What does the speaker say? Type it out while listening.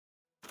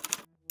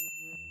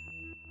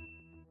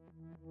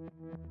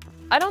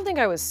I don't think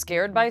I was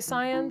scared by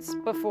science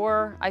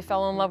before I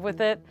fell in love with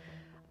it.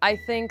 I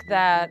think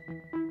that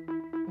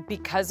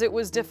because it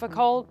was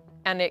difficult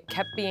and it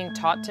kept being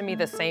taught to me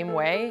the same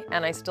way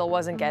and I still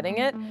wasn't getting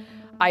it,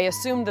 I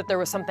assumed that there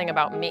was something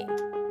about me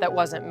that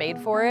wasn't made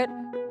for it.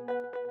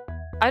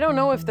 I don't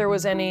know if there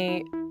was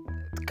any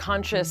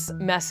conscious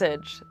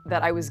message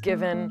that I was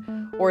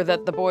given or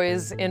that the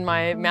boys in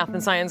my math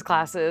and science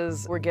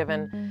classes were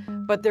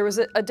given, but there was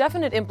a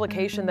definite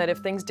implication that if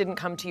things didn't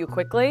come to you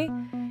quickly,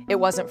 it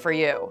wasn't for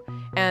you.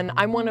 And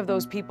I'm one of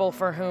those people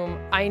for whom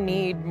I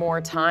need more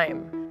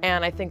time.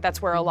 And I think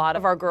that's where a lot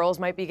of our girls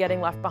might be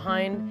getting left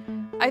behind.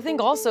 I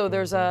think also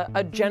there's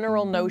a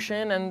general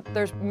notion, and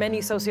there's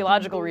many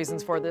sociological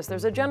reasons for this,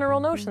 there's a general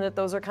notion that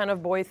those are kind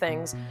of boy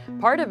things.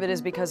 Part of it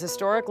is because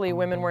historically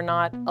women were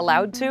not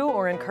allowed to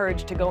or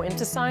encouraged to go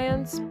into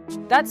science.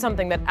 That's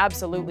something that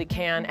absolutely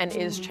can and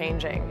is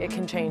changing. It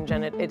can change,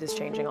 and it is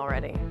changing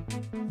already.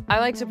 I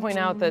like to point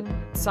out that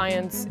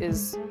science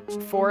is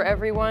for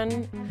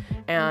everyone,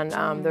 and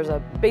there's a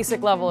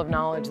basic level of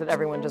knowledge that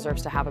everyone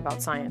deserves to have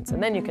about science,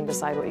 and then you can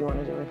decide what you want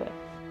to do with it.